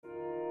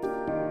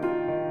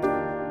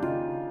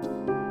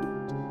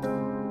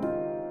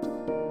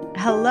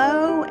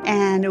Hello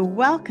and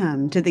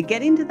welcome to the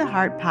Getting to the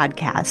Heart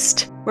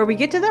podcast, where we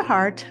get to the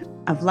heart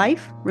of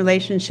life,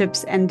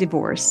 relationships, and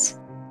divorce.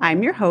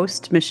 I'm your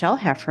host, Michele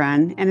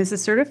Heffron, and as a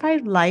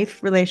certified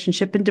life,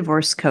 relationship, and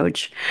divorce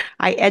coach,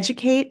 I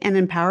educate and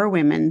empower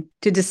women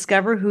to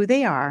discover who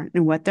they are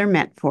and what they're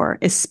meant for,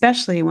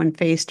 especially when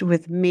faced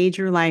with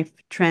major life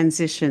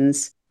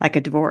transitions like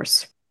a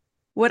divorce.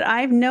 What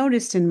I've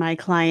noticed in my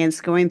clients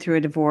going through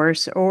a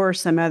divorce or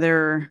some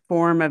other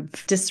form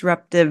of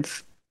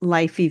disruptive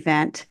life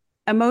event,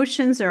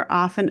 emotions are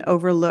often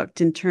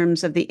overlooked in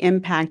terms of the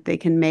impact they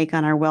can make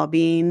on our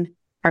well-being,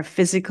 our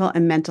physical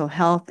and mental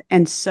health,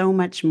 and so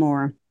much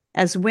more.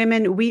 As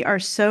women, we are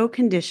so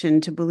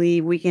conditioned to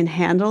believe we can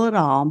handle it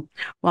all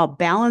while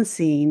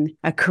balancing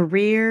a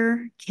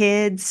career,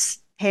 kids,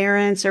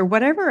 parents, or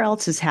whatever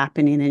else is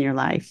happening in your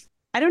life.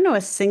 I don't know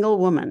a single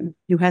woman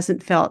who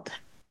hasn't felt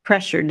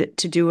pressured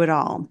to do it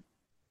all.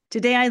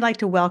 Today, I'd like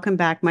to welcome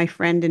back my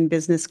friend and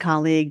business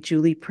colleague,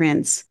 Julie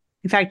Prince.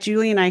 In fact,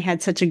 Julie and I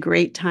had such a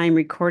great time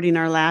recording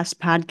our last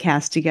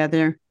podcast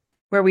together,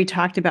 where we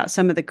talked about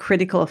some of the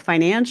critical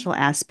financial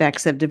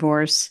aspects of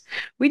divorce.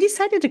 We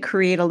decided to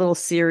create a little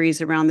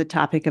series around the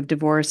topic of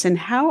divorce and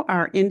how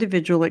our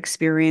individual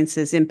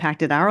experiences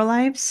impacted our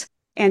lives,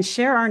 and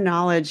share our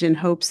knowledge in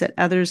hopes that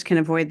others can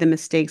avoid the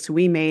mistakes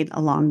we made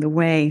along the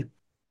way.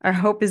 Our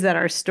hope is that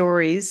our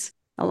stories,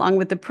 along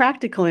with the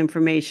practical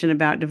information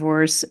about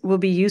divorce, will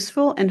be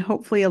useful and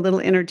hopefully a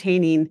little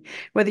entertaining,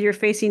 whether you're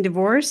facing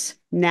divorce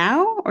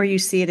now or you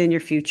see it in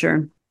your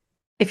future.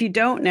 If you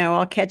don't know,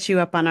 I'll catch you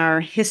up on our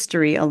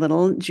history a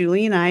little.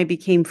 Julie and I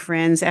became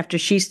friends after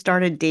she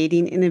started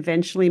dating and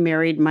eventually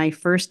married my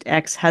first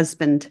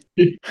ex-husband.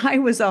 I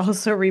was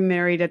also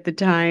remarried at the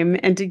time,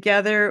 and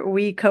together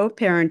we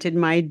co-parented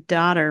my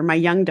daughter, my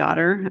young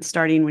daughter,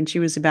 starting when she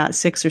was about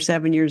 6 or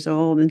 7 years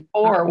old.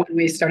 Or when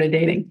we started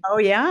dating. Oh,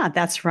 yeah,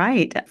 that's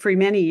right. For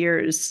many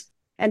years.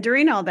 And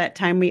during all that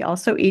time, we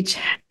also each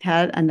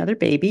had another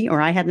baby, or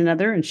I had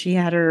another, and she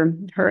had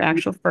her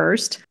actual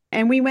first.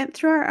 And we went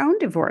through our own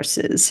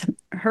divorces,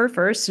 her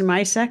first and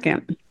my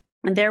second.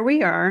 And there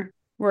we are.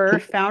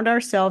 Found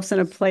ourselves in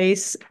a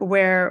place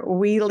where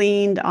we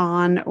leaned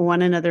on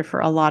one another for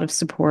a lot of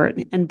support.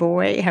 And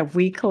boy, have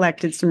we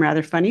collected some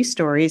rather funny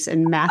stories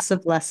and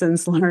massive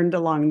lessons learned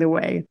along the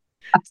way.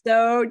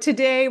 So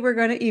today we're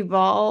going to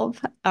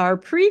evolve our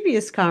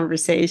previous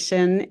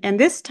conversation. And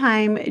this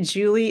time,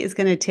 Julie is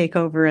going to take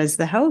over as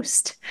the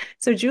host.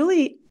 So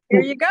Julie,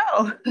 here you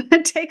go.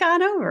 Take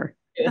on over.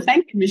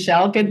 Thank you,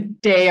 Michele. Good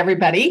day,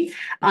 everybody.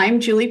 I'm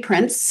Julie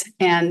Prince,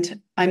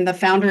 and I'm the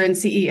founder and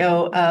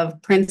CEO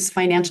of Prince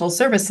Financial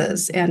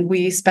Services. And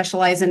we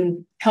specialize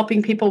in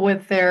helping people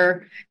with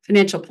their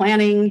financial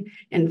planning,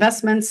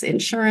 investments,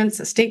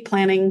 insurance, estate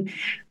planning.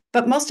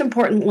 But most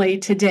importantly,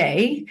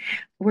 today,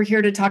 we're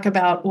here to talk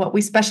about what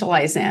we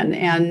specialize in.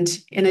 And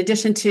in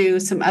addition to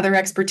some other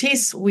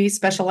expertise, we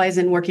specialize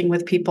in working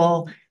with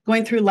people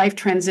going through life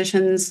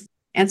transitions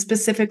and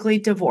specifically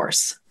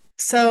divorce.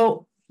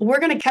 So we're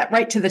going to cut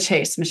right to the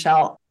chase,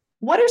 Michele.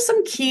 What are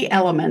some key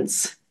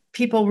elements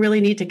people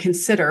really need to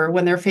consider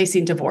when they're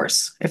facing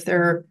divorce? If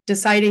they're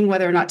deciding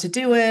whether or not to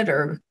do it,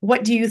 or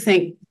what do you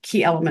think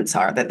key elements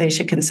are that they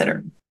should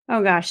consider?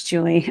 Oh gosh,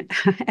 Julie,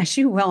 as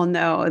you well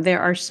know,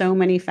 there are so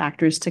many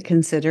factors to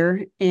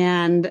consider.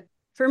 And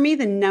for me,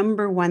 the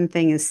number one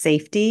thing is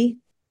safety.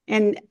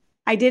 And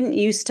I didn't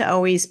used to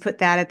always put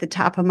that at the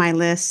top of my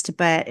list,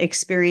 but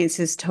experience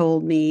has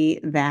told me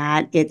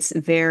that it's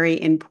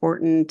very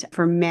important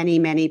for many,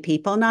 many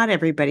people. Not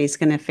everybody's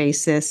going to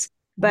face this,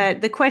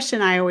 but the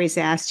question I always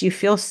ask, do you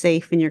feel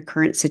safe in your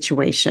current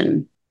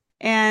situation?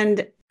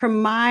 And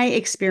from my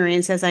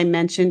experience, as I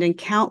mentioned in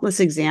countless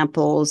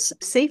examples,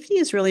 safety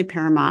is really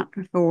paramount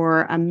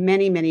for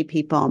many, many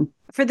people.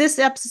 For this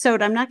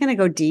episode, I'm not going to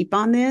go deep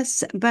on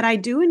this, but I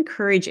do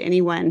encourage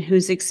anyone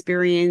who's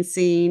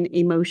experiencing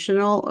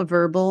emotional,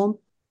 verbal,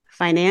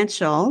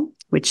 financial,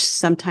 which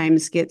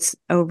sometimes gets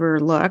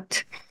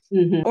overlooked,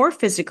 or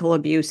physical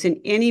abuse in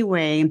any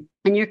way,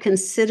 and you're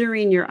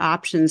considering your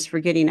options for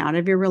getting out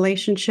of your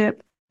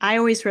relationship, I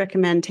always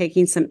recommend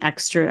taking some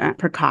extra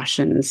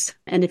precautions.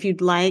 And if you'd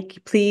like,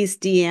 please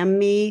DM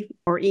me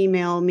or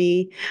email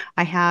me.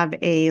 I have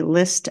a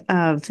list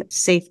of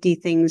safety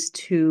things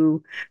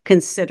to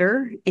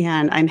consider,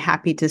 and I'm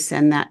happy to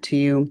send that to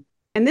you.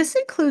 And this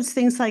includes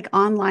things like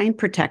online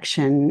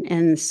protection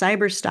and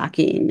cyber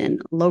stalking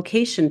and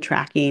location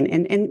tracking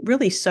and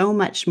really so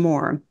much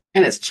more.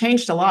 And it's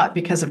changed a lot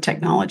because of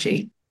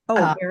technology.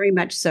 Oh, very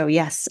much so.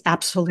 Yes,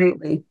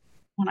 absolutely.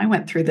 When I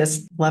went through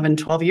this 11,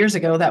 12 years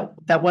ago,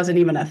 that wasn't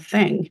even a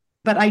thing.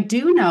 But I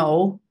do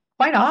know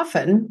quite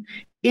often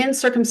in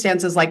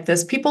circumstances like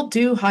this, people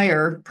do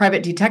hire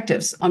private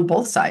detectives on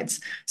both sides.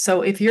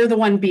 So if you're the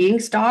one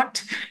being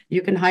stalked,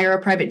 you can hire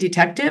a private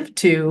detective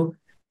to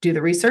do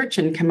the research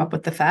and come up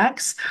with the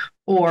facts.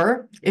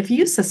 Or if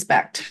you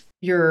suspect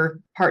your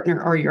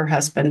partner or your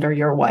husband or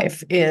your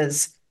wife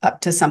is up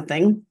to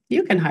something,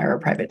 you can hire a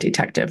private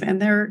detective. And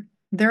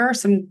there are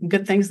some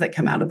good things that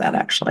come out of that,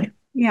 actually.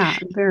 Yeah,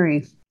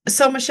 very.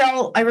 So,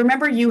 Michele, I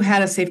remember you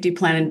had a safety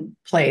plan in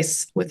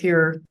place with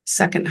your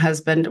second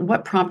husband.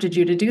 What prompted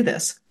you to do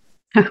this?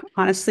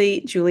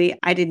 Honestly, Julie,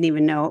 I didn't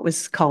even know it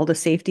was called a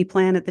safety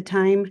plan at the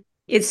time.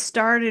 It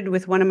started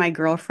with one of my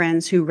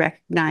girlfriends who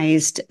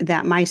recognized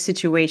that my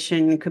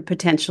situation could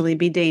potentially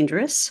be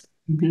dangerous.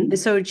 And Mhm.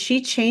 so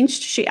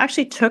she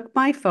actually took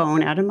my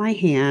phone out of my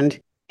hand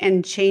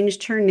and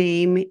changed her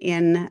name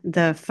in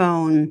the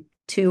phone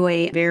to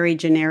a very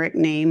generic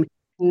name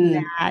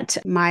Mm, that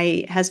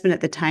my husband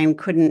at the time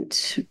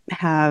couldn't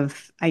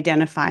have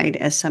identified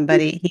as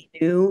somebody he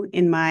knew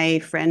in my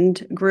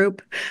friend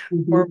group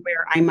or mhm,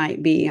 where I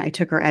might be. I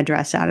took her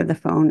address out of the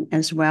phone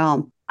as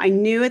well. I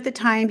knew at the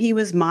time he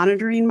was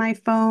monitoring my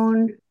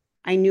phone.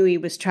 I knew he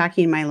was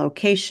tracking my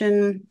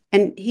location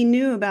and he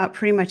knew about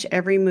pretty much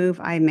every move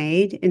I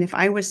made. And if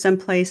I was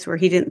someplace where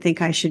he didn't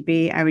think I should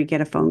be, I would get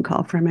a phone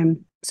call from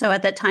him. So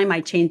at that time, I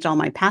changed all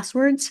my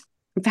passwords.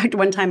 In fact,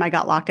 one time I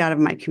got locked out of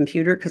my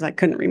computer because I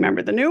couldn't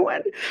remember the new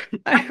one.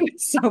 It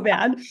was so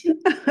bad.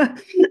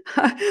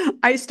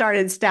 I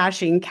started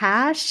stashing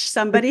cash.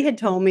 Somebody had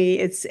told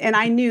me and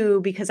I knew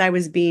because I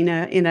was being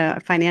in a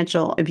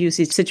financial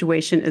abusive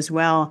situation as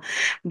well,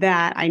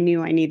 that I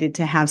knew I needed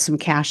to have some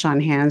cash on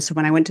hand. So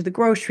when I went to the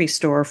grocery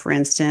store, for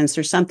instance,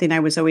 or something, I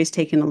was always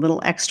taking a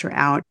little extra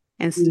out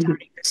and mhm,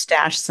 starting to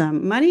stash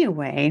some money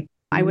away.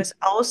 I mhm. was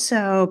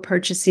also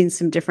purchasing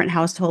some different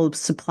household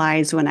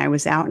supplies when I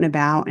was out and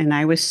about, and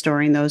I was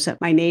storing those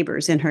at my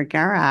neighbor's in her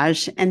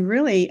garage. And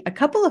really, a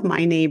couple of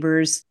my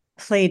neighbors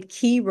played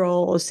key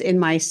roles in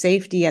my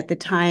safety at the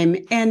time.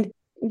 And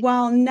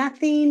while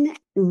nothing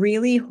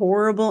really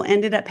horrible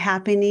ended up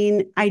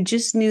happening, I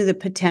just knew the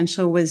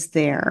potential was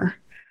there.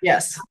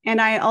 Yes. And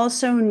I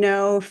also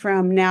know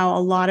from now a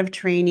lot of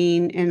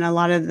training and a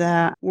lot of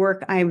the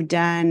work I've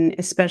done,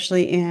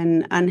 especially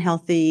in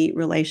unhealthy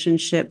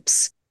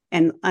relationships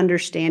and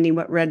understanding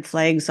what red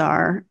flags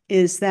are,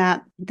 is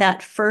that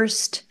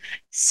first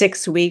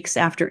 6 weeks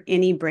after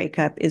any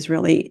breakup is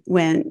really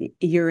when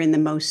you're in the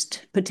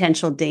most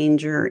potential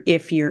danger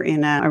if you're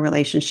in a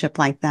relationship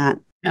like that.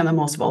 And the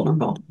most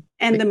vulnerable.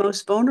 And the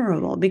most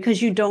vulnerable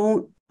because you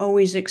don't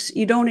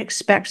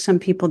expect some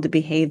people to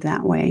behave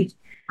that way.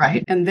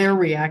 Right. And they're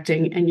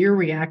reacting and you're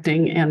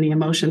reacting and the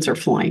emotions are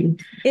flowing.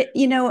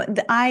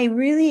 I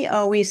really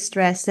always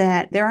stress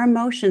that there are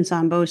emotions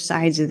on both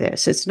sides of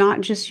this. It's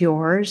not just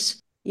yours.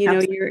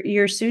 Absolutely.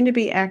 Your soon to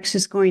be ex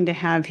is going to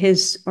have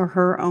his or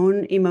her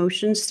own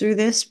emotions through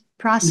this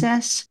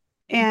process.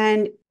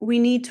 And we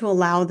need to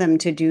allow them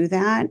to do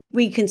that.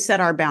 We can set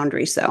our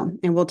boundaries though,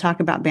 and we'll talk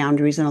about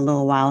boundaries in a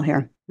little while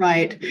here.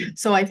 Right.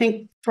 So I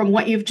think from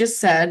what you've just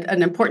said,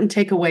 an important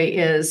takeaway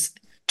is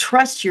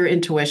trust your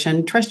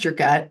intuition, trust your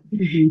gut.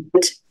 Mhm.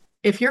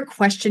 If you're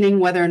questioning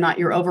whether or not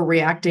you're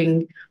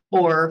overreacting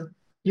or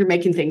you're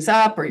making things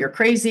up or you're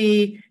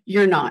crazy,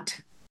 you're not.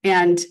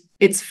 And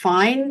it's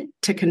fine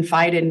to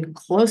confide in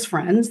close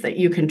friends that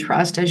you can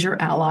trust as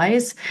your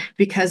allies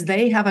because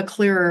they have a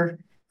clearer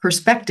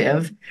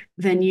perspective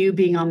than you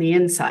being on the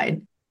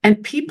inside.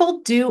 And people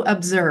do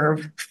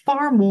observe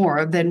far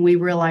more than we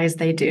realize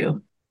they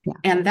do. Yeah.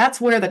 And that's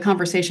where the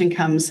conversation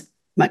comes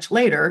much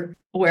later,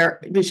 where,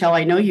 Michele,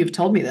 I know you've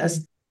told me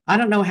this. I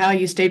don't know how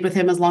you stayed with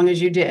him as long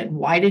as you did.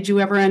 Why did you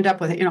ever end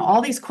up with it?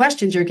 All these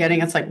questions you're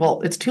getting. It's like,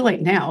 well, it's too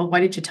late now. Why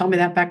didn't you tell me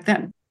that back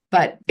then?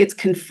 But it's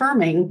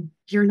confirming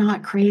you're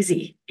not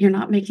crazy. You're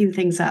not making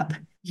things up.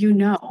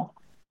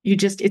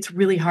 It's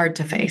really hard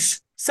to face.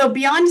 So,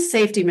 beyond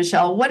safety,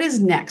 Michele, what is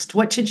next?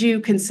 What should you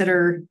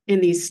consider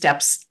in these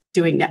steps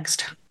doing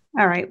next?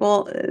 All right.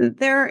 Well,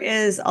 there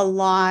is a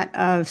lot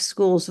of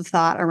schools of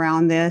thought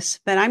around this,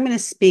 but I'm going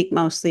to speak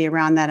mostly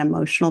around that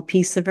emotional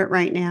piece of it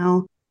right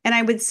now. And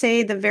I would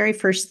say the very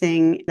first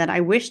thing that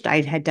I wished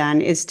I had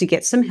done is to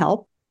get some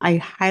help. I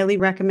highly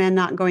recommend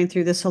not going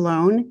through this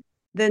alone.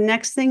 The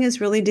next thing is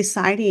really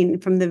deciding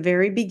from the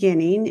very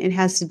beginning. It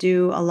has to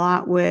do a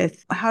lot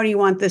with how do you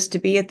want this to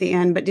be at the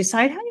end, but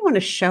decide how you want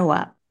to show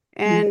up.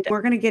 And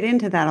we're going to get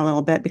into that a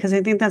little bit because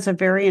I think that's a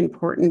very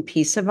important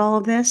piece of all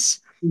of this.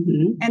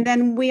 Mm-hmm. And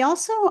then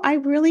I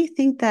really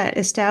think that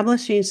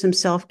establishing some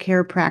self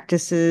care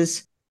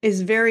practices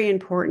is very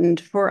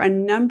important for a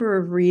number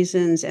of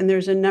reasons. And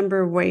there's a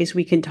number of ways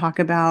we can talk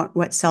about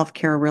what self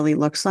care really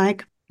looks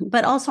like.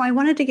 But also, I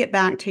wanted to get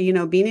back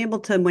to, being able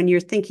to, when you're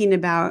thinking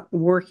about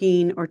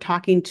working or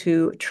talking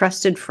to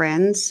trusted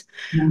friends,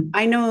 Yeah.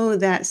 I know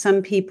that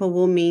some people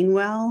will mean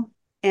well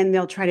and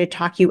they'll try to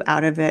talk you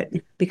out of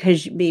it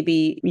because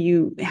maybe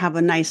you have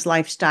a nice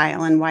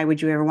lifestyle and why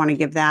would you ever want to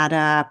give that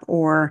up?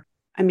 Or,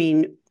 I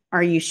mean,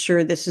 are you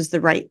sure this is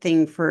the right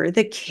thing for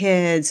the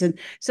kids? And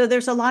so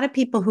there's a lot of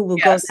people who will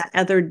go Yes. that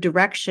other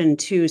direction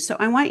too. So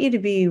I want you to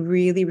be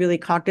really, really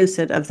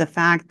cognizant of the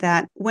fact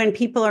that when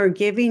people are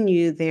giving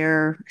you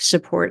their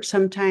support,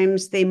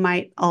 sometimes they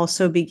might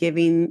also be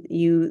giving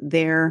you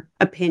their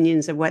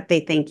opinions of what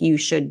they think you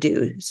should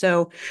do.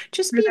 So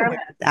just Through be their aware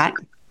of that.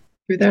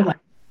 through their Yeah. life.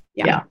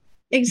 Yeah. Yeah.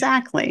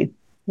 Exactly.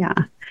 Yeah.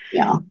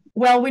 Yeah.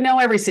 Well, we know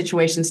every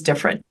situation's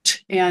different.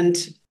 And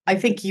I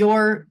think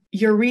your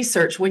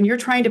research, when you're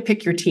trying to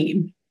pick your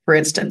team, For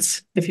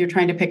instance, if you're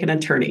trying to pick an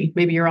attorney,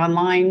 maybe you're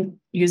online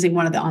using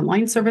one of the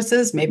online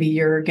services, maybe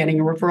you're getting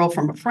a referral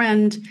from a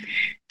friend.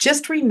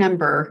 Just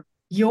remember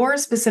your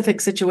specific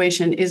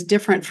situation is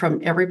different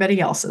from everybody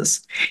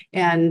else's.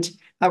 And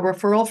a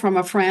referral from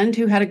a friend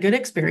who had a good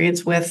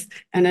experience with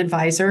an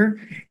advisor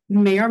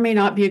may or may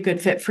not be a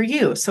good fit for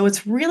you. So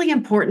it's really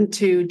important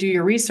to do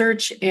your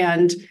research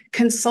and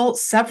consult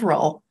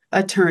several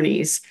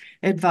attorneys,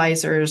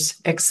 advisors,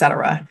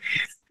 etc.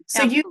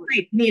 So you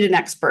might need an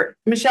expert.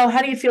 Michele,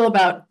 how do you feel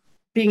about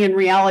being in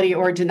reality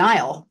or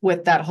denial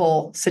with that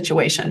whole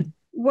situation?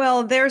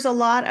 Well, there's a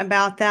lot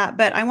about that,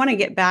 but I want to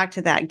get back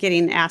to that,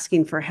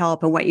 asking for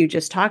help and what you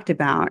just talked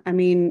about. I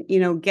mean,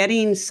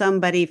 getting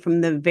somebody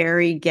from the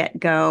very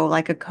get-go,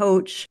 like a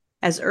coach,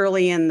 as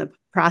early in the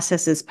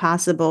process as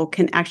possible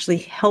can actually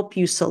help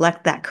you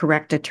select that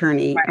correct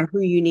attorney or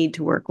who you need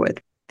to work with.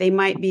 They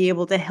might be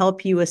able to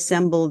help you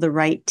assemble the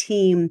right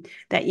team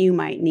that you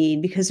might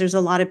need, because there's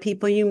a lot of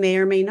people you may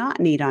or may not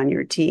need on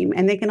your team.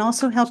 And they can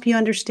also help you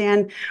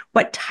understand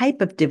what type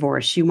of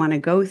divorce you want to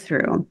go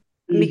through.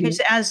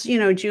 Because as you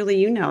know,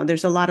 Julie,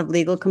 there's a lot of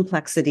legal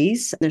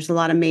complexities. There's a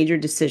lot of major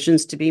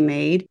decisions to be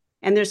made.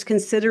 And there's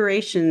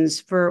considerations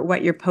for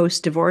what your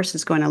post-divorce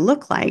is going to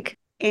look like.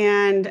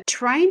 And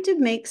trying to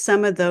make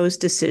some of those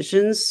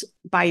decisions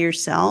by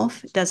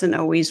yourself doesn't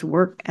always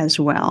work as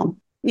well.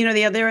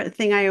 The other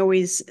thing I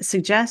always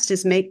suggest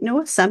is make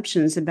no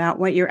assumptions about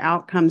what your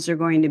outcomes are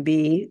going to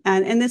be.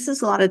 And this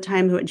is a lot of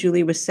times what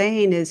Julie was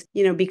saying is,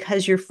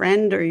 because your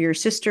friend or your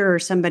sister or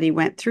somebody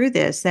went through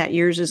this, that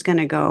yours is going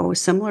to go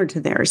similar to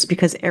theirs,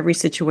 because every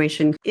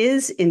situation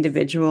is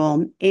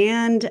individual.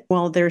 And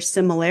while there's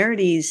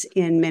similarities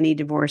in many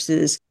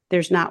divorces,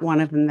 there's not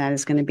one of them that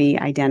is going to be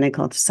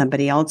identical to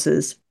somebody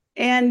else's.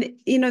 And,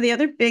 the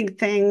other big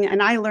thing,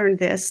 and I learned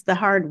this the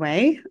hard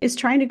way, is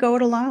trying to go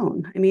it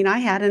alone. I mean, I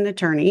had an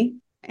attorney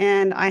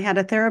and I had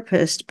a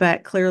therapist,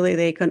 but clearly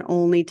they could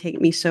only take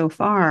me so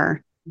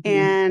far.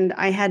 And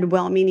I had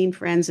well-meaning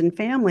friends and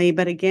family,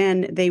 but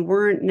again, they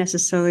weren't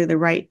necessarily the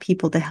right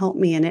people to help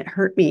me, and it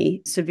hurt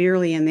me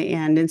severely in the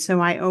end. And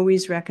so I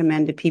always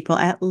recommend to people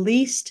at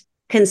least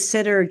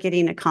consider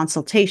getting a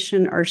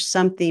consultation or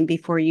something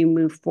before you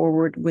move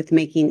forward with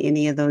making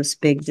any of those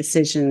big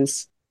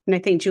decisions. And I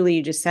think, Julie,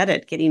 you just said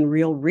it, getting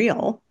real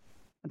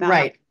about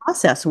how the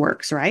process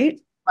works, right?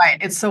 Right.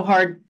 It's so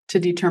hard to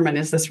determine,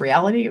 is this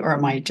reality or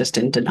am I just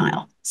in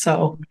denial?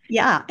 So,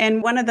 yeah.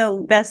 And one of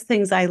the best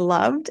things I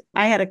loved,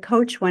 I had a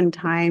coach one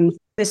time.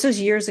 This was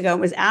years ago.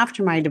 It was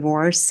after my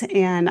divorce,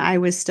 and I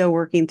was still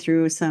working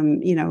through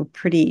some,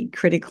 pretty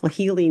critical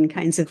healing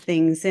kinds of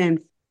things.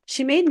 And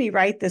she made me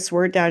write this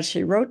word down.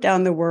 She wrote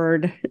down the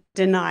word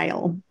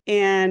denial.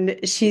 And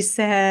she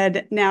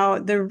said, now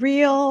the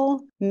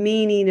real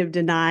meaning of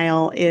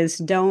denial is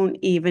don't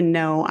even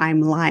know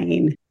I'm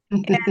lying.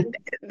 And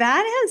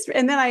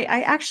and then I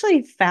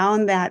actually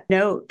found that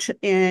note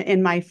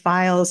in my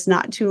files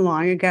not too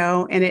long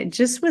ago. And it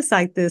just was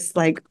like this,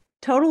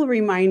 total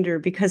reminder,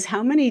 because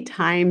how many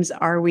times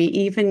are we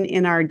even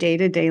in our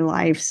day-to-day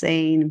life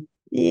saying,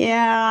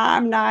 yeah,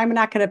 I'm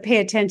not going to pay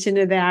attention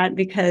to that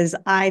because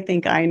I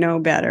think I know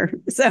better.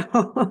 So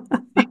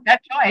make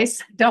that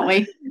choice, don't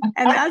we?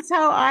 And that's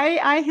how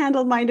I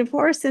handled my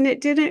divorce, and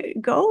it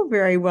didn't go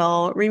very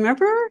well.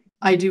 Remember?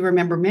 I do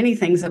remember many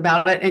things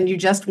about it, and you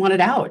just want it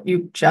out.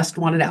 You just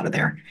want it out of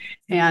there.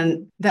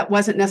 And that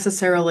wasn't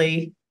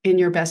necessarily in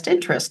your best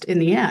interest in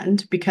the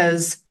end,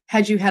 because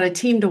had you had a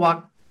team to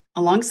walk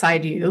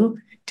alongside you,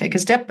 take a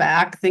step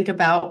back, think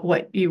about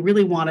what you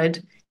really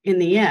wanted in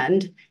the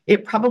end,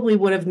 it probably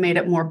would have made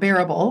it more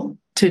bearable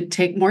to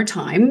take more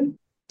time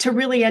to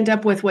really end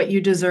up with what you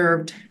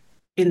deserved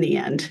in the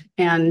end.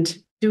 And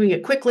doing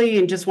it quickly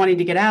and just wanting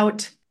to get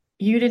out,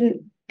 you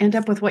didn't end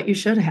up with what you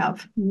should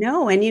have.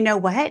 No. And you know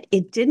what?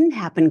 It didn't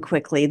happen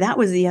quickly. That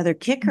was the other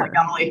kicker.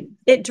 Oh,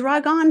 it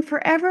drug on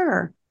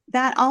forever.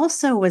 That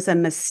also was a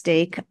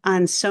mistake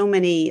on so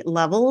many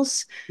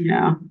levels.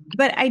 Yeah.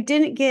 But I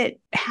didn't get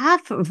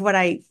half of what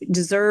I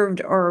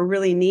deserved or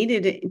really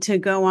needed to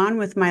go on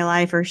with my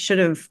life, or should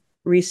have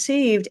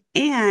received.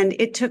 And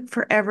it took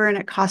forever, and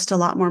it cost a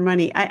lot more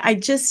money.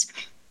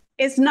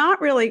 It's not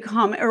really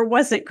or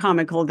wasn't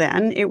comical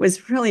then. It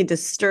was really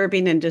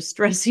disturbing and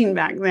distressing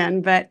back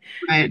then. But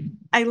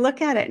I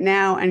look at it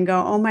now and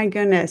go, oh my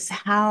goodness,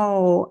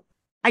 how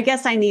I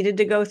guess I needed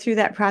to go through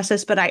that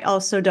process, but I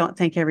also don't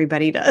think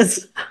everybody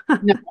does.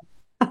 No.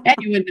 And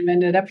you wouldn't have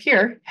ended up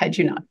here had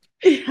you not.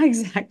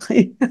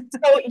 Exactly.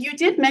 So you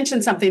did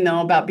mention something,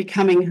 though, about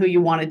becoming who you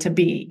wanted to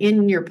be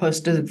in your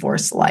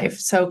post-divorce life.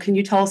 So can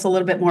you tell us a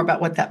little bit more about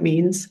what that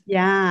means?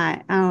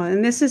 Yeah. Oh,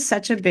 and this is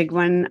such a big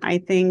one. I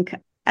think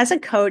as a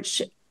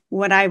coach,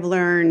 what I've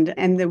learned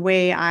and the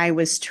way I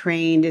was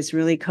trained is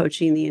really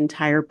coaching the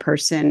entire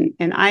person.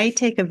 And I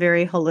take a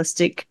very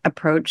holistic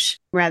approach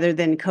rather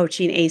than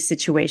coaching a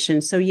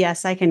situation. So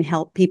yes, I can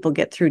help people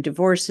get through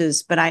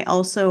divorces, but I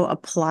also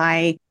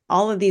apply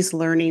all of these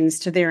learnings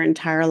to their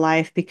entire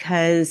life,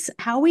 because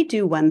how we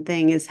do one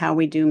thing is how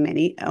we do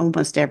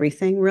almost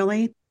everything,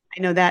 really.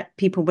 I know that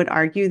people would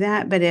argue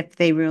that, but if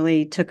they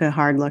really took a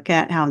hard look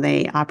at how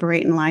they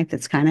operate in life,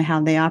 that's kind of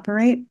how they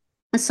operate.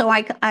 So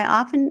I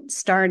often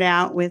start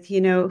out with,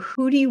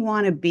 who do you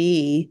want to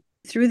be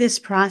through this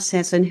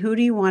process and who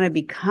do you want to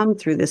become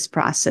through this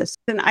process?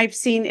 And I've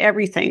seen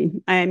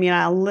everything. I mean,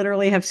 I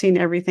literally have seen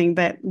everything,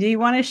 but do you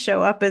want to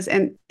show up as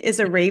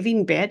a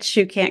raving bitch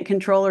who can't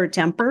control her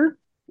temper?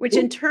 Which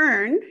in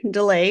turn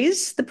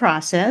delays the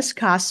process,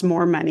 costs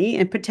more money,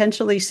 and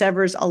potentially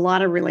severs a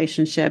lot of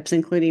relationships,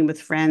 including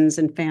with friends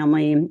and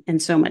family, and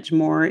so much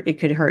more. It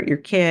could hurt your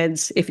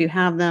kids if you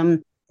have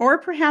them. Or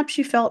perhaps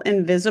you felt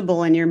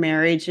invisible in your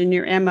marriage and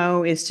your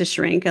MO is to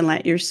shrink and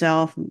let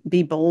yourself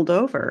be bowled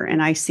over.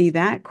 And I see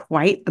that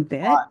quite a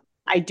bit.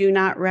 I do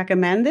not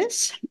recommend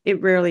this.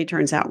 It rarely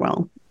turns out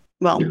well.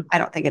 Well, I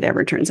don't think it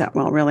ever turns out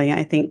well, really.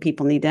 I think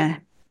people need to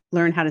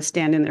learn how to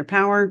stand in their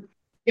power.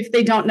 If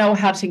they don't know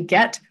how to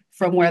get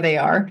from where they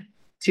are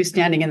to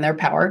standing in their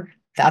power,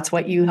 that's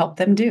what you help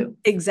them do.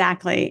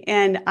 Exactly.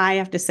 And I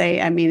have to say,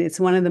 I mean, it's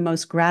one of the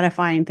most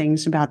gratifying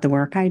things about the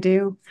work I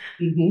do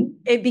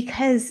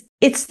because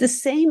it's the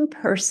same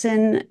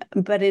person,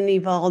 but an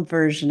evolved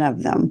version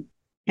of them.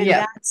 And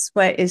that's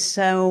what is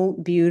so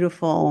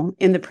beautiful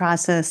in the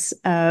process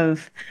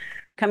of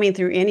coming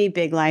through any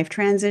big life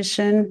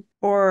transition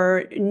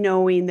or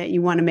knowing that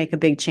you want to make a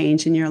big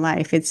change in your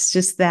life. It's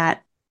just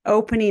that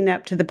opening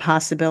up to the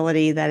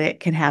possibility that it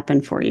could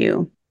happen for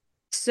you.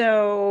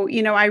 So,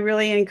 I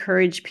really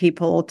encourage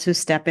people to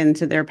step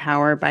into their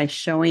power by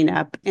showing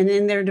up and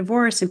in their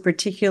divorce, and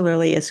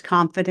particularly as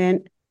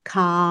confident,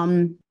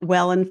 calm,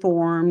 well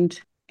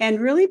informed, and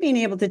really being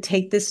able to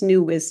take this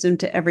new wisdom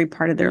to every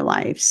part of their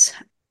lives.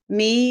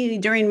 Me,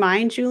 during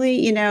mine,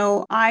 Julie,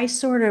 I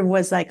sort of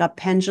was like a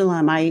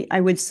pendulum. I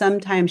would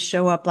sometimes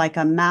show up like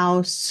a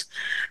mouse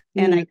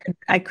and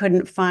I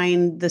couldn't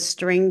find the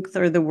strength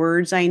or the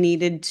words I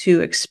needed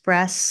to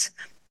express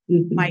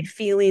my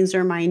feelings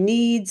or my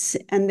needs.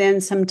 And then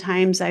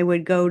sometimes I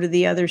would go to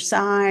the other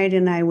side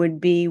and I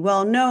would be,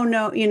 well,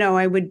 no,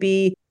 I would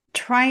be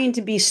trying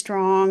to be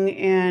strong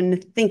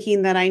and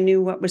thinking that I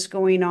knew what was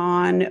going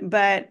on.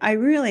 But I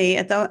really,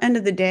 at the end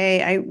of the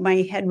day,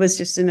 my head was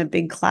just in a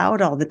big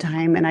cloud all the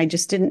time. And I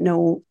just didn't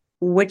know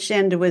which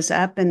end was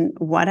up and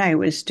what I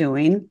was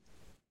doing.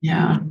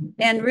 Yeah.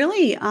 And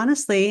really,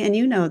 honestly, and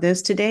you know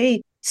this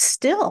today,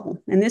 still,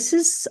 and this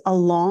is a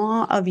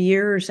law of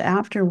years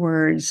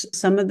afterwards,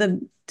 some of the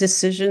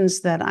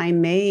decisions that I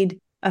made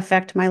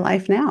affect my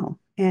life now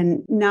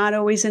and not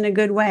always in a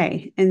good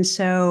way. And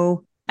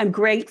so I'm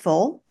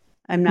grateful.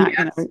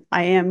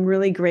 I am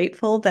really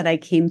grateful that I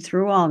came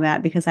through all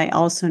that because I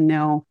also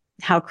know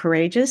how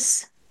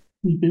courageous,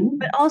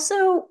 but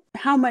also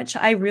how much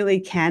I really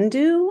can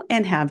do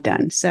and have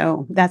done.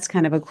 So that's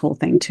kind of a cool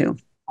thing too.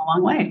 A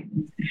long way.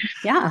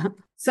 Yeah.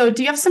 So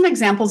do you have some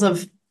examples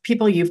of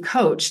people you've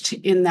coached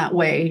in that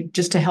way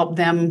just to help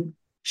them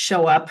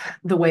show up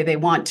the way they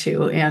want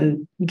to?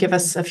 And give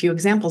us a few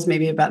examples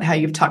maybe about how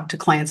you've talked to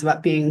clients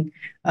about being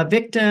a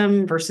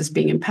victim versus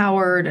being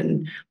empowered.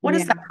 And what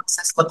does that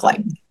process look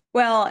like?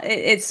 Well,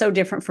 it's so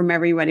different from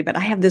everybody, but I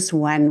have this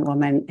one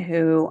woman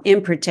who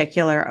in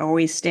particular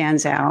always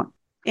stands out.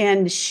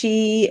 And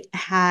she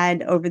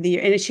had over the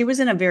years, and she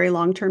was in a very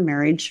long-term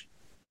marriage.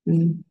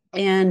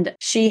 And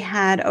she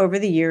had over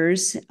the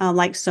years,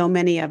 like so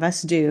many of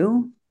us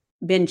do,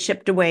 been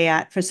chipped away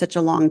at for such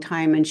a long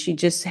time. And she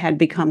just had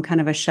become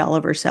kind of a shell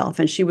of herself.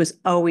 And she was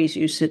always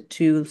used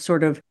to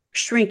sort of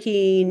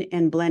shrinking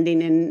and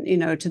blending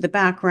in, to the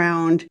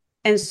background.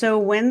 And so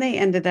when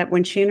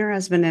she and her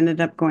husband ended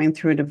up going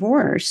through a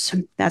divorce,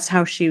 that's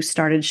how she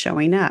started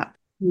showing up.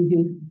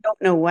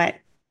 Don't know what.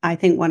 I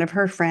think one of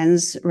her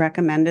friends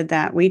recommended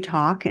that we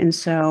talk. And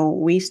so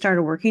we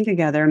started working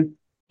together.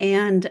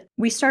 And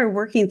we started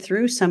working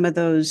through some of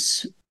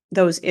those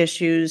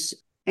issues.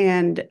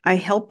 And I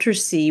helped her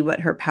see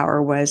what her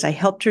power was. I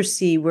helped her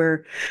see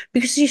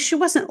because she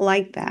wasn't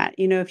like that.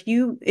 If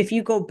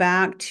you go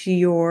back to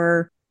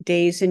your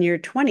days in your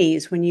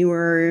 20s when you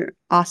were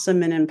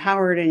awesome and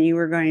empowered and you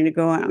were going to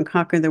go out and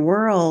conquer the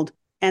world,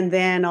 and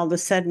then all of a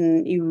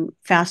sudden you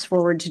fast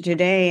forward to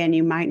today and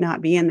you might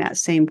not be in that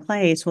same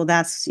place. Well,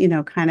 that's,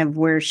 kind of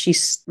where she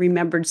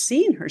remembered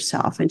seeing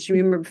herself and she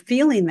remembered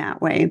feeling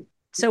that way.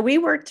 So we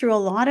worked through a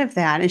lot of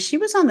that. And she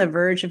was on the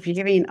verge of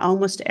giving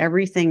almost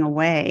everything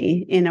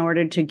away in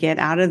order to get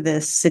out of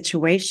this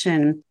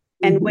situation.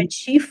 And when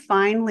she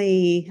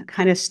finally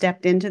kind of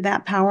stepped into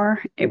that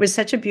power, it was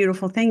such a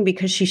beautiful thing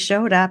because she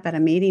showed up at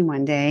a meeting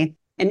one day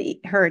and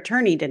her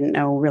attorney didn't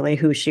know really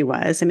who she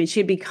was. I mean,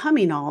 she'd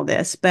becoming all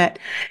this, but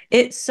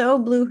it so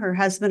blew her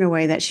husband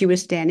away that she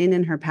was standing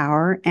in her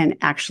power and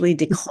actually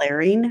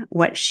declaring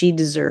what she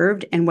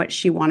deserved and what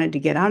she wanted to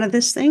get out of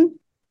this thing,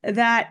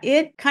 that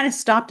it kind of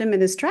stopped him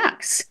in his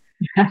tracks.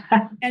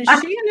 And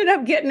she ended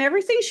up getting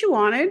everything she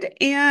wanted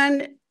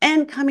and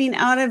coming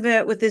out of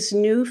it with this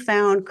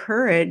newfound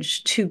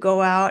courage to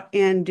go out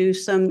and do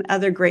some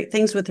other great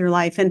things with her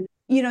life. And,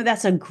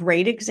 that's a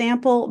great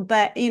example,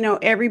 but,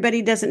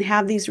 everybody doesn't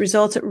have these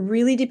results. It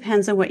really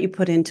depends on what you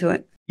put into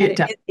it.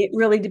 And it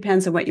really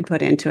depends on what you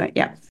put into it.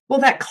 Yeah. Well,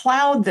 that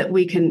cloud that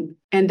we can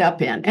end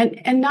up in,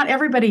 and not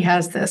everybody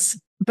has this,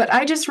 but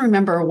I just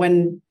remember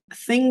when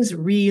things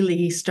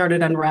really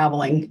started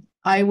unraveling,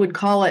 I would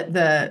call it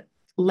the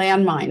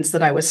landmines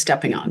that I was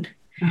stepping on.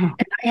 Oh.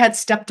 And I had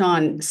stepped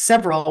on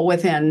several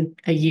within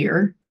a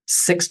year,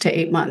 6 to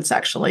 8 months,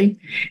 actually.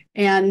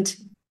 And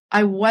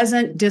I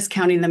wasn't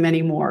discounting them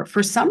anymore.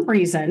 For some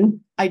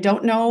reason, I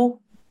don't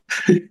know,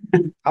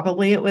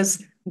 probably it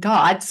was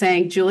God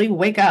saying, Julie,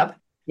 wake up.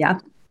 Yeah.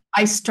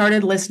 I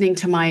started listening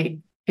to my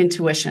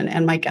intuition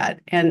and my gut.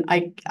 And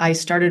I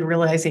started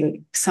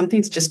realizing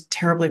something's just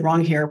terribly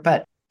wrong here,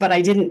 but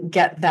I didn't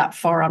get that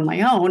far on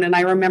my own. And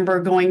I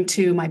remember going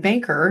to my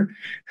banker,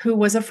 who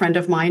was a friend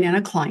of mine and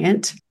a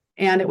client,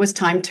 and it was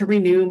time to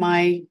renew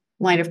my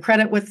line of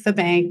credit with the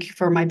bank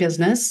for my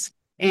business.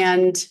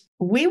 And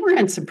we were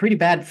in some pretty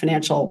bad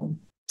financial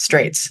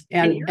straits.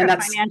 And you're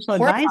a financial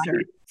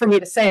advisor. For me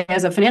to say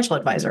as a financial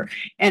advisor.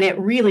 And it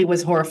really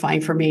was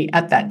horrifying for me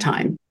at that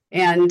time.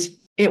 And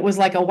it was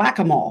like a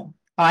whack-a-mole.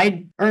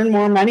 I'd earn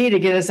more money to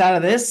get us out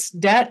of this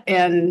debt,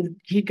 and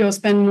he'd go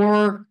spend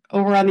more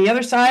over on the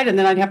other side, and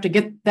then I'd have to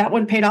get that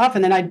one paid off,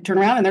 and then I'd turn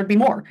around and there'd be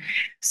more.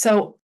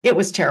 So it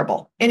was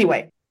terrible.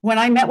 Anyway, when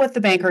I met with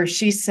the banker,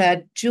 she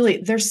said, Julie,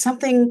 there's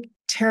something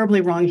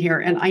terribly wrong here,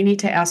 and I need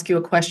to ask you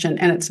a question,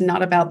 and it's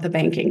not about the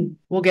banking.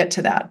 We'll get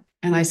to that.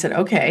 And I said,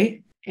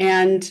 okay.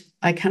 And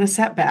I kind of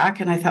sat back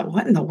and I thought,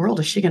 what in the world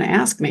is she going to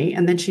ask me?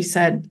 And then she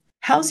said,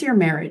 how's your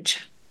marriage?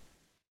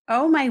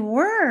 Oh, my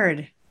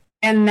word.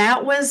 And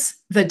that was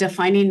the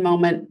defining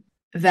moment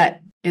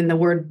that, in the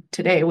word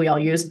today we all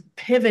use,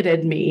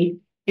 pivoted me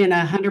in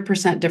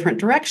 100% different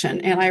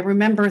direction. And I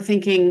remember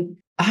thinking,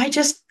 I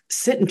just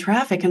sit in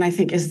traffic and I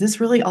think, is this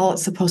really all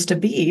it's supposed to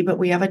be? But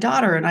we have a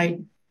daughter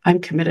and I'm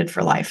committed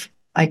for life.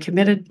 I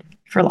committed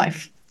for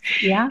life.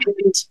 Yeah.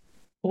 And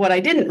what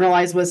I didn't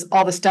realize was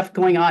all the stuff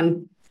going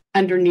on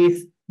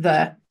underneath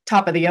the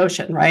top of the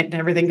ocean, right? And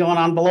everything going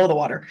on below the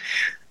water.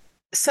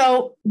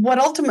 So what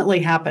ultimately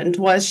happened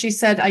was she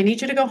said, I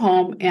need you to go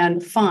home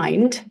and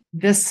find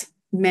this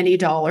many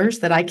dollars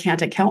that I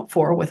can't account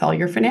for with all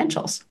your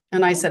financials.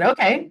 And I said,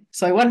 okay.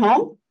 So I went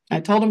home. I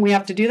told him we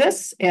have to do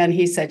this. And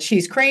he said,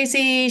 she's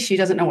crazy. She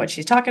doesn't know what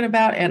she's talking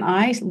about. And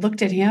I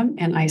looked at him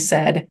and I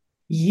said,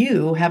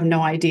 you have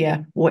no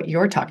idea what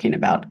you're talking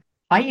about.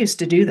 I used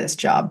to do this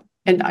job.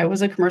 And I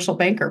was a commercial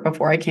banker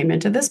before I came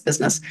into this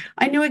business.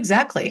 I knew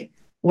exactly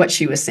what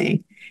she was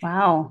saying.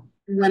 Wow.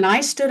 When I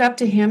stood up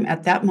to him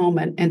at that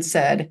moment and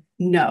said,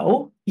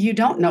 no, you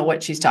don't know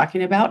what she's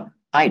talking about.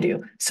 I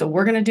do. So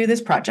we're going to do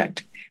this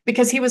project,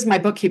 because he was my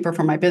bookkeeper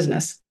for my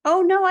business.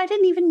 Oh, no, I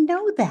didn't even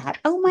know that.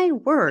 Oh, my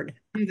word.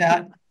 Do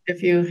that.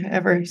 If you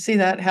ever see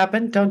that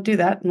happen, don't do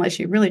that unless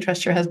you really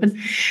trust your husband.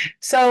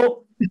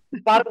 So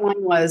bottom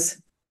line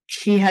was,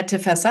 he had to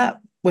fess up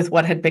with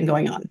what had been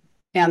going on.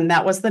 And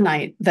that was the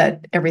night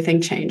that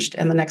everything changed.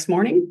 And the next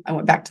morning, I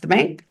went back to the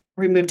bank,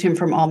 removed him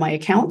from all my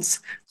accounts,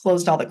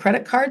 closed all the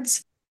credit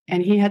cards,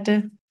 and he had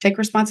to take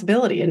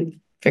responsibility and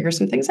figure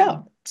some things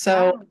out.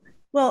 So, wow.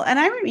 Well, and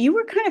I remember you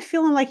were kind of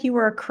feeling like you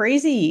were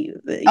crazy.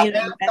 I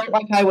felt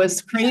like I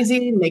was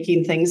crazy,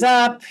 making things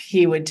up.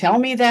 He would tell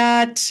me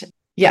that.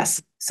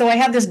 Yes. So I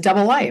had this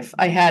double life.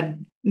 I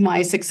had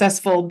my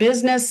successful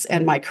business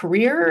and my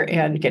career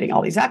and getting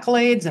all these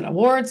accolades and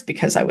awards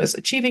because I was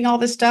achieving all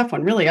this stuff,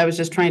 when really I was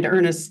just trying to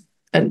earn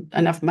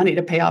enough money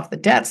to pay off the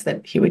debts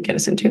that he would get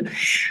us into.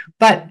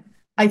 But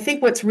I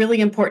think what's really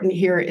important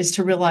here is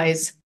to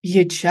realize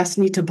you just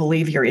need to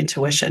believe your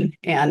intuition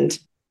and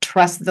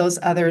trust those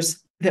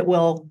others that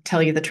will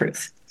tell you the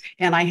truth.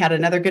 And I had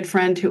another good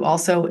friend who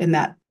also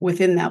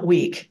within that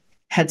week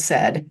had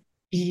said,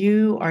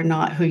 you are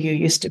not who you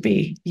used to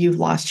be. You've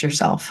lost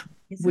yourself.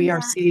 We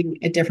are seeing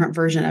a different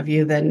version of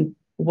you than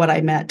what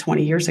I met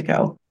 20 years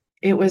ago.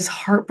 It was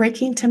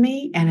heartbreaking to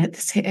me, and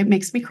it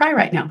makes me cry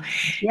right now.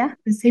 Yeah. At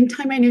the same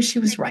time, I knew she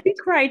was right. I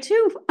cry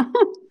too. I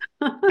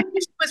knew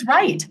she was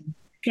right.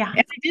 Yeah. And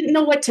I didn't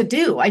know what to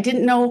do. I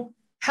didn't know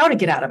how to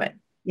get out of it.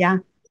 Yeah.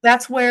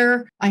 That's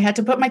where I had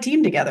to put my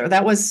team together.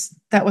 That was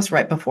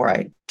right before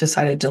I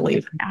decided to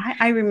leave.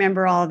 I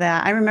remember all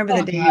that. I remember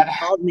the day you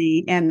called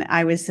me and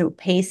I was so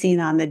pacing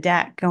on the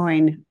deck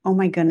going, oh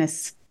my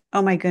goodness.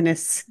 Oh my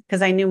goodness.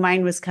 Because I knew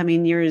mine was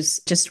coming, yours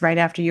just right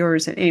after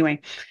yours. Anyway.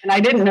 And I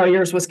didn't know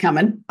yours was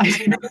coming. I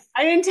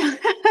didn't tell.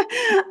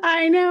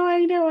 I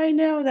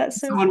know. That's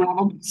so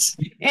unraveled.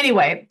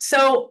 Anyway,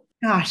 so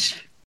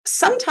gosh.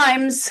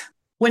 Sometimes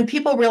when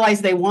people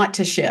realize they want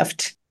to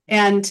shift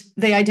and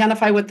they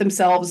identify with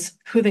themselves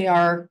who they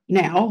are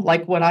now,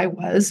 like what I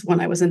was when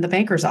I was in the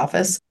banker's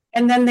office,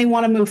 and then they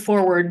want to move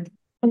forward,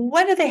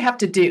 what do they have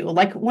to do?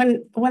 Like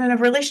when a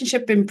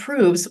relationship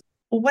improves,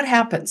 what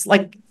happens?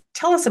 Like,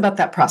 tell us about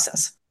that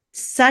process.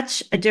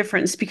 Such a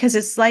difference, because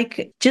it's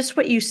like just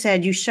what you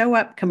said, you show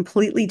up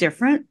completely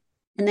different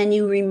and then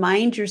you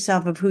remind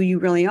yourself of who you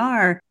really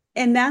are.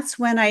 And that's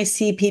when I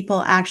see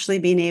people actually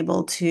being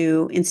able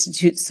to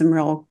institute some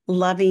real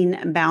loving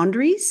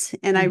boundaries.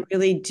 And I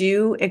really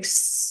do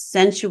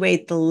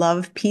accentuate the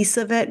love piece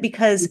of it,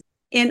 because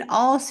in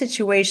all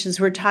situations,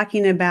 we're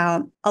talking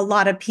about a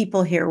lot of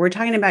people here. We're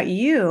talking about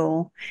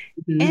you,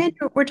 and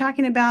Mhm. we're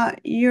talking about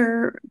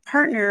your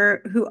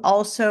partner who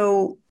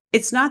also,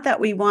 it's not that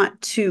we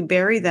want to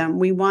bury them.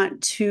 We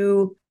want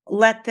to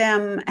let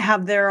them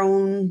have their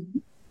own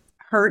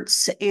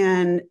hurts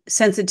and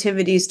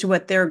sensitivities to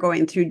what they're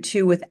going through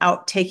too,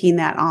 without taking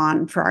that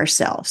on for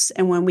ourselves.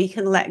 And when we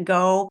can let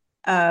go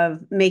of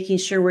making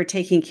sure we're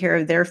taking care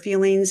of their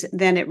feelings,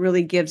 then it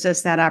really gives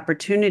us that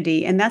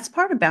opportunity. And that's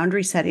part of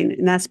boundary setting.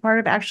 And that's part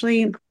of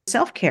actually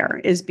self-care,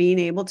 is being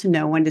able to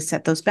know when to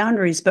set those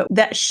boundaries. But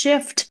that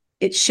shift,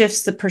 it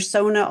shifts the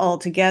persona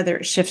altogether.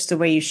 It shifts the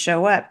way you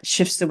show up, it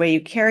shifts the way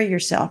you carry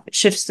yourself, it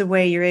shifts the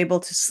way you're able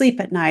to sleep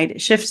at night,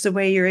 it shifts the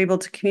way you're able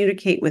to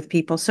communicate with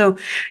people. So,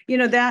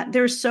 that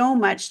there's so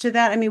much to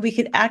that. I mean, we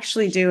could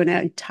actually do an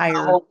A entire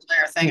whole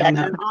entire thing on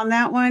that. segment on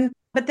that one.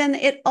 But then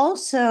it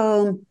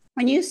also,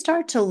 when you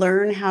start to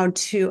learn how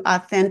to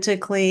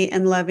authentically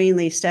and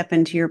lovingly step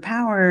into your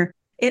power,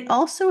 it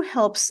also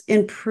helps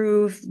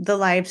improve the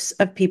lives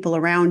of people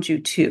around you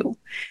too.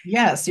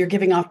 Yes, you're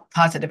giving off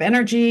positive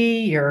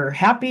energy, you're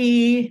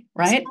happy,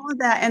 right? All of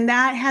that, and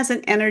that has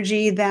an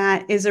energy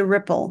that is a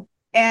ripple.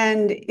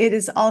 And it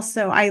is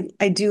also,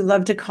 I do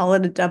love to call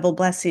it a double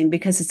blessing,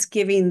 because it's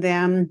giving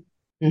them,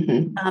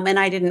 Mhm. and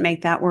I didn't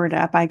make that word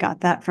up. I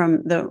got that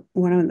from the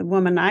one of the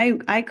woman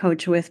I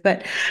coach with,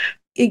 but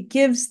it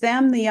gives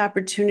them the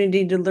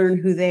opportunity to learn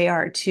who they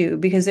are too.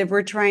 Because if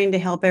we're trying to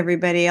help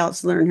everybody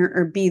else learn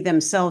or be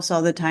themselves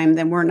all the time,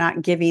 then we're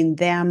not giving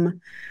them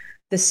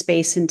the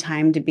space and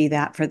time to be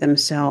that for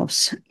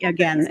themselves.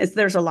 Again,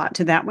 there's a lot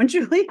to that one,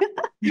 Julie.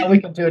 Yeah, we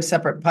can do a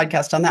separate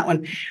podcast on that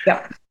one.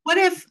 Yeah. What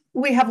if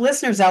we have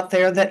listeners out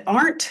there that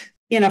aren't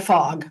in a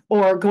fog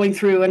or going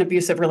through an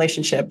abusive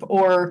relationship?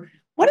 Or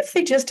what if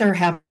they just are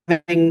having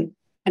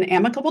an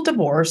amicable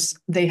divorce?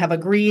 They have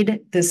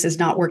agreed this is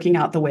not working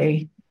out the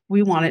way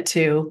we want it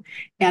to,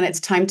 and it's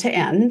time to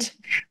end,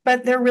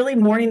 but they're really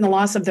mourning the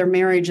loss of their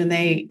marriage and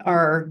they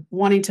are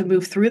wanting to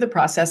move through the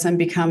process and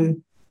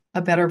become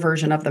a better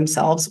version of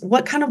themselves.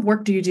 What kind of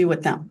work do you do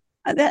with them?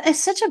 That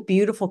is such a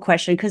beautiful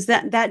question, because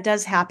that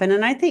does happen,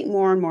 and I think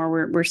more and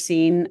more we're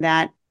seeing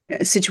that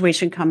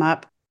situation come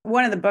up.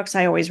 One of the books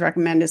I always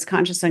recommend is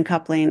Conscious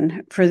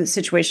Uncoupling for the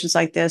situations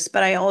like this,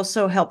 but I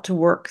also help to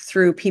work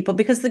through people,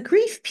 because the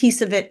grief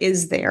piece of it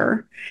is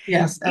there.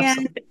 Yes, And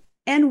absolutely.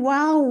 and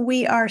while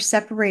we are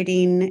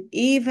separating,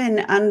 even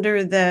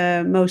under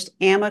the most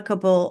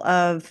amicable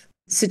of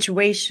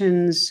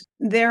situations,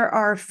 there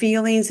are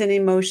feelings and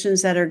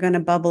emotions that are going to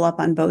bubble up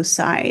on both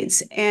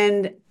sides.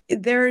 And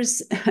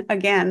there's,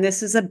 again,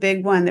 this is a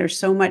big one. There's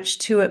so much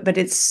to it, but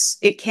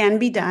it can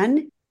be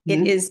done. It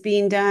Mhm. is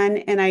being done.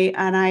 And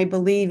I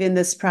believe in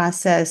this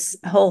process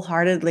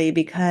wholeheartedly,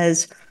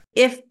 because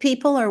if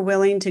people are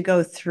willing to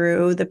go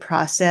through the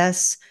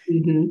process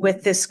Mhm.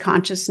 with this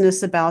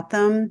consciousness about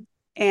them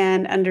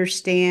and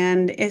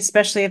understand,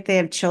 especially if they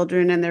have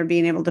children, and they're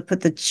being able to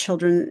put the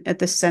children at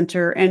the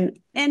center, and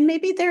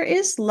maybe there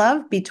is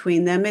love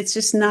between them, it's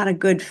just not a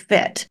good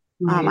fit.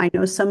 Right. I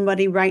know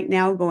somebody right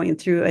now going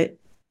through it,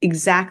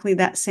 exactly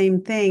that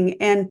same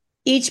thing, and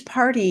each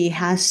party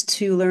has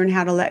to learn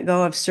how to let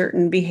go of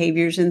certain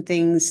behaviors and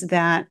things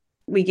that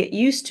we get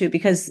used to,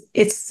 because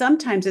it's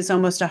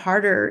almost a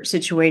harder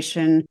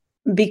situation,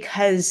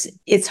 because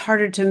it's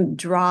harder to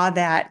draw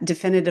that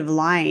definitive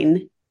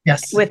line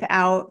Yes.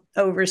 without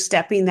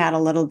overstepping that a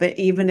little bit,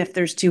 even if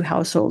there's two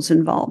households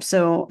involved.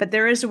 So, but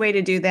there is a way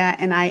to do that.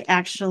 And I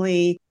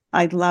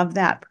love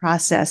that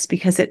process,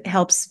 because it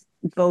helps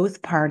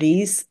both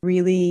parties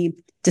really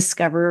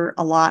discover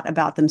a lot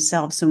about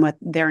themselves and what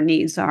their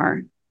needs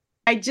are.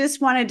 I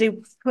just wanted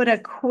to put a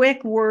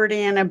quick word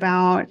in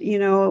about,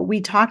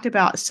 we talked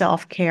about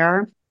self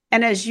care.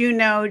 And as you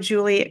know,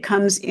 Julie, it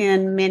comes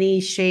in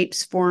many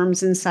shapes,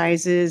 forms, and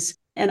sizes.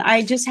 And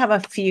I just have a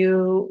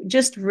few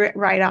just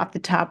right off the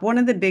top. One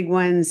of the big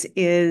ones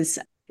is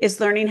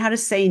learning how to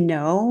say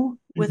no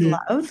with Mhm.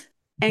 love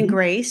and Mhm.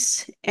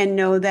 grace, and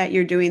know that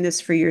you're doing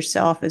this for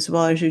yourself as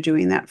well as you're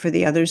doing that for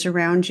the others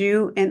around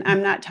you. And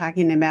I'm not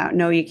talking about,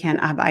 no, you can't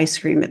have ice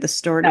cream at the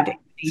store today.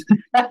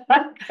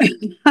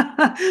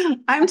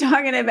 I'm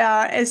talking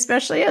about,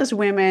 especially as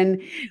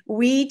women,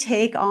 we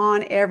take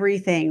on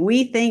everything.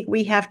 We think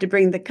we have to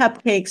bring the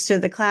cupcakes to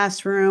the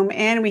classroom,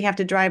 and we have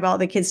to drive all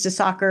the kids to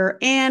soccer,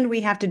 and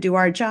we have to do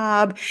our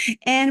job,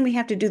 and we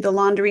have to do the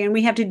laundry, and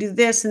we have to do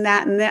this and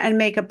that, and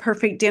make a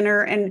perfect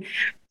dinner. And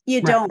you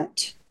Right.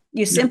 don't.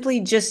 You No. simply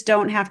just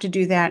don't have to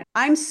do that.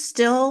 I'm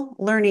still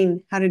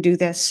learning how to do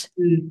this.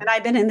 Mm. And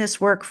I've been in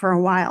this work for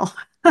a while.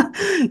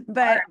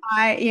 But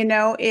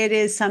it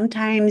is,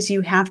 sometimes you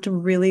have to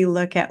really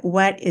look at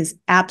what is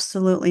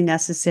absolutely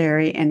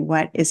necessary and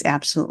what is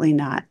absolutely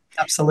not.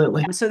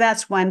 Absolutely. So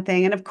that's one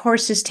thing. And of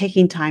course, just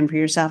taking time for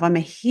yourself. I'm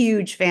a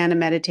huge fan of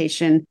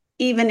meditation.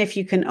 Even if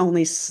you can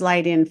only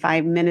slide in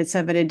 5 minutes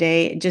of it a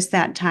day, just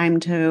that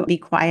time to be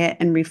quiet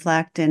and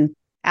reflect and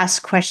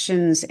ask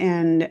questions.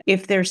 And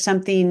if there's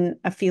something,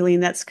 a feeling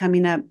that's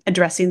coming up,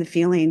 addressing the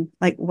feeling,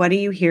 like, what are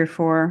you here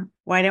for?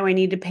 Why do I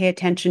need to pay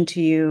attention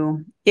to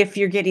you? If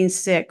you're getting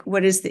sick,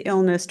 what is the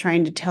illness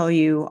trying to tell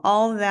you?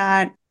 All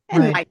that.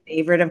 And Right. my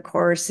favorite, of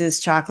course, is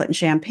chocolate and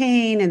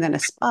champagne and then a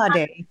spa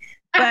day.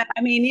 But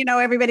I mean,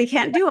 everybody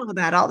can't do all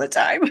that all the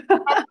time. In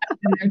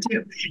there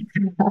too.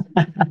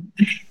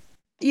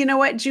 You know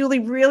what, Julie,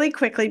 really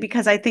quickly,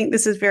 because I think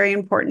this is very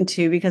important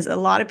too, because a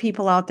lot of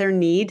people out there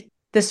need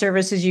the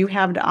services you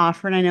have to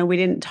offer. And I know we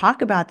didn't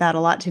talk about that a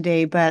lot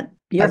today, but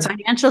your That's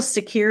financial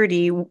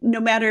security, no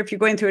matter if you're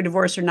going through a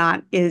divorce or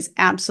not, is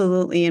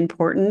absolutely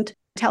important.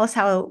 Tell us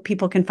how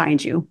people can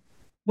find you.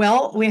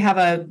 Well, we have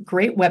a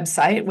great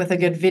website with a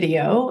good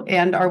video,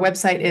 and our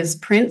website is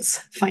Prince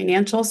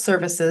Financial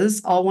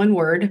Services, all one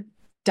word,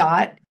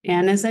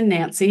 N as in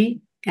Nancy,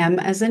 M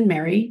as in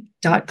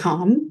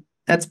Mary.com.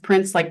 That's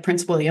Prince like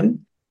Prince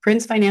William,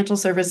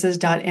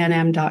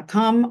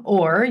 princefinancialservices.nm.com,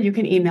 or you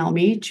can email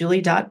me,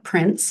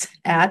 julie.prince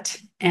at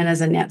N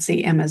as in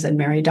Nancy, M as in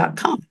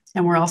Mary.com.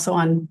 And we're also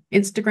on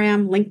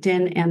Instagram,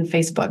 LinkedIn, and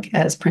Facebook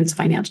as Prince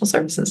Financial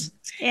Services.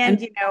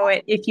 And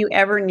if you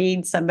ever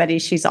need somebody,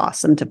 she's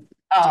awesome to.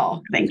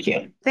 Oh, thank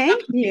you.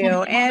 Thank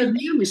you. And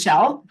you,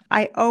 Michele.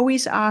 I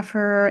always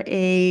offer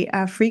a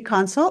free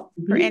consult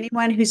for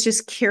anyone who's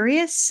just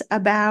curious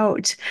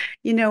about,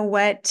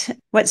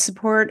 what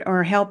support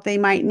or help they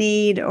might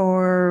need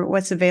or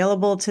what's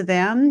available to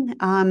them.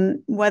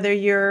 Whether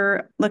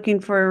you're looking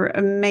for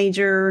a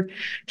major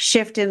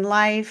shift in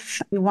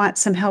life, you want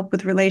some help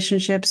with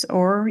relationships,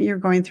 or you're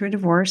going through a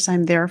divorce,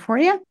 I'm there for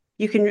you.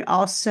 You can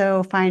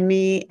also find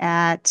me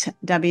at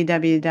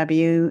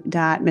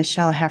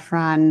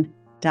www.micheleheffron.com.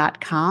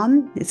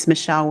 It's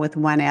Michele with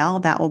one L.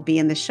 That will be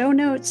in the show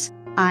notes.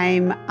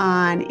 I'm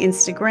on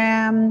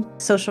Instagram,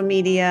 social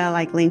media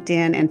like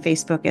LinkedIn and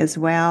Facebook as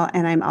well.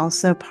 And I'm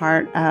also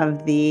part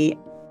of the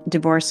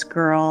Divorce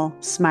Girl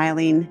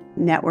Smiling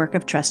Network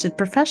of Trusted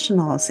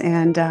Professionals.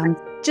 And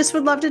just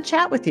would love to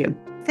chat with you.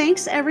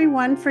 Thanks,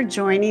 everyone, for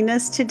joining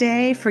us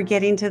today for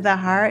Getting to the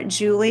Heart.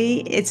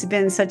 Julie, it's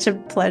been such a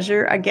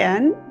pleasure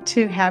again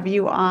to have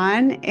you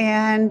on.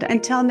 And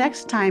until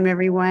next time,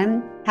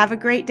 everyone, have a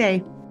great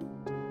day.